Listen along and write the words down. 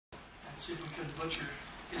and see if we could butcher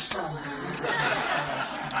his song. We'll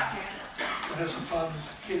have some fun.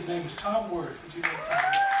 This kid's name is Tom Wurth. Would you like Tom?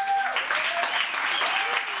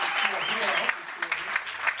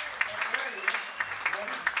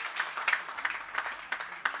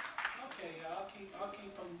 Okay, I'll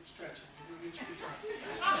keep them stretching. We'll get you good time.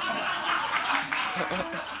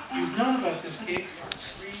 You've known about this gig for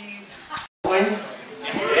 3.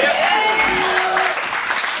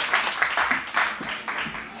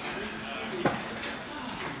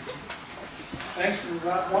 Thanks for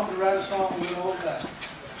wanting to write a song with all of that.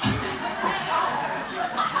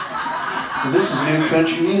 Well, this is new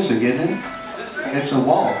country music, isn't it? It's a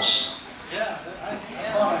waltz. Yeah, I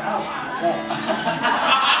bought a house with a waltz.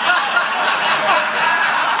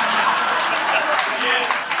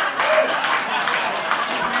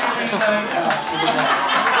 Nice house with a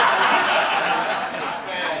waltz.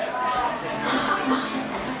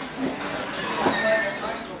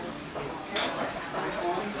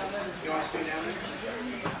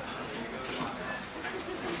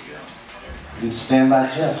 You'd stand by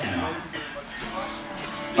Jeff now.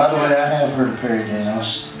 By the way, I have heard of Perry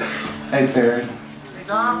Daniels. Hey, Perry. Hey,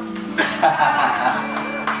 Tom.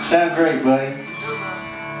 Sound great, buddy.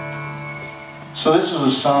 So this was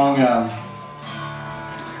a song that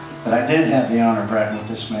I did have the honor of writing with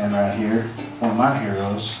this man right here, one of my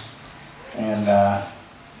heroes. And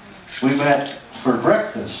we met for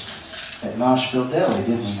breakfast at Nashville Deli,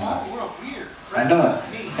 didn't we? Small world, weird. I know it.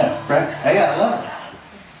 Yeah, hey, I love it.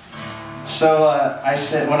 So I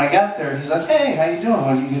said, when I got there, he's like, "Hey, how you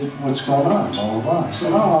doing? What's going on?" Blah, blah, blah. I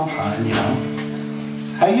said, "Oh, I'm fine, you know.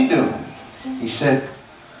 How you doing?" He said,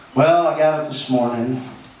 "Well, I got up this morning,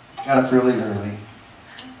 got up really early.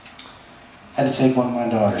 Had to take one of my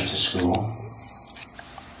daughters to school.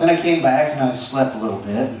 Then I came back and I slept a little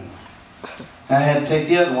bit. And I had to take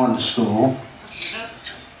the other one to school.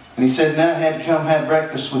 And he said, now I had to come have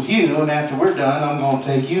breakfast with you, and after we're done, I'm going to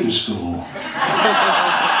take you to school."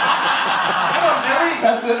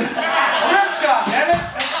 That's it. Rim shot, damn it!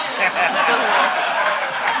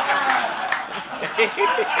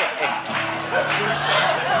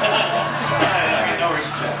 No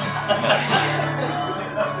respect.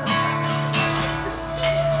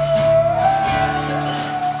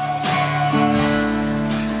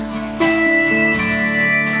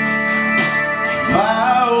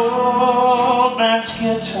 My old man's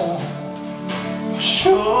guitar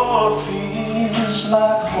sure feels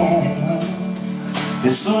like home.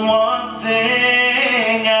 It's the one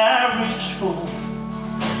thing I reach for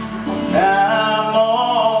when I'm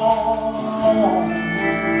all alone.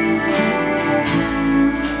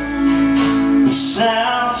 The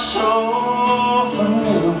sound so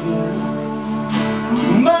familiar.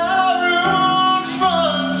 My roots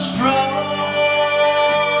run strong.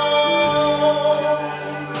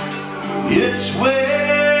 It's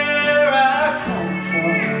where I come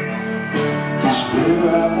from. It's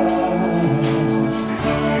where I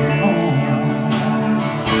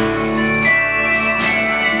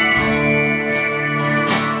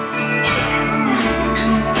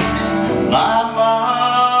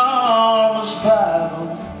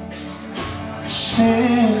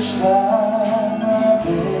sits by my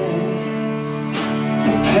bed.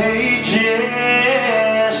 The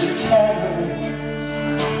pages are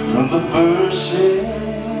tattered from the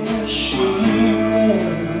verses she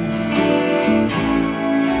read.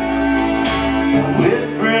 It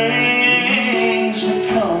brings me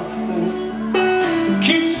comfort,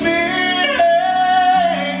 keeps me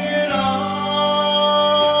hanging on.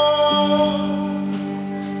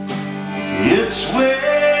 It's where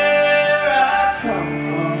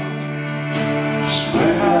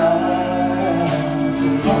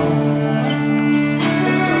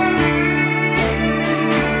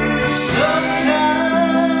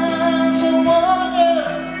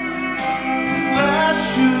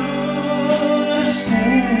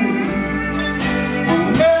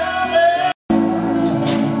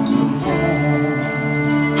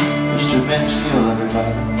Gill,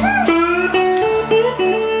 everybody.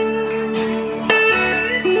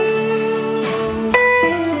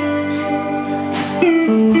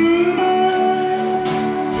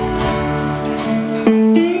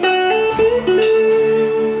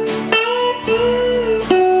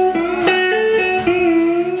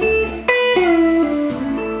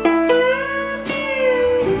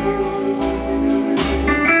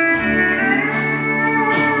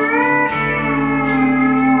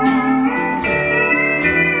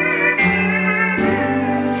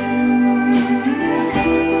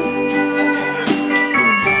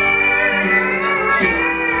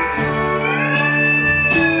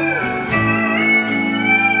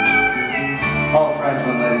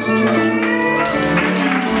 ladies and gentlemen.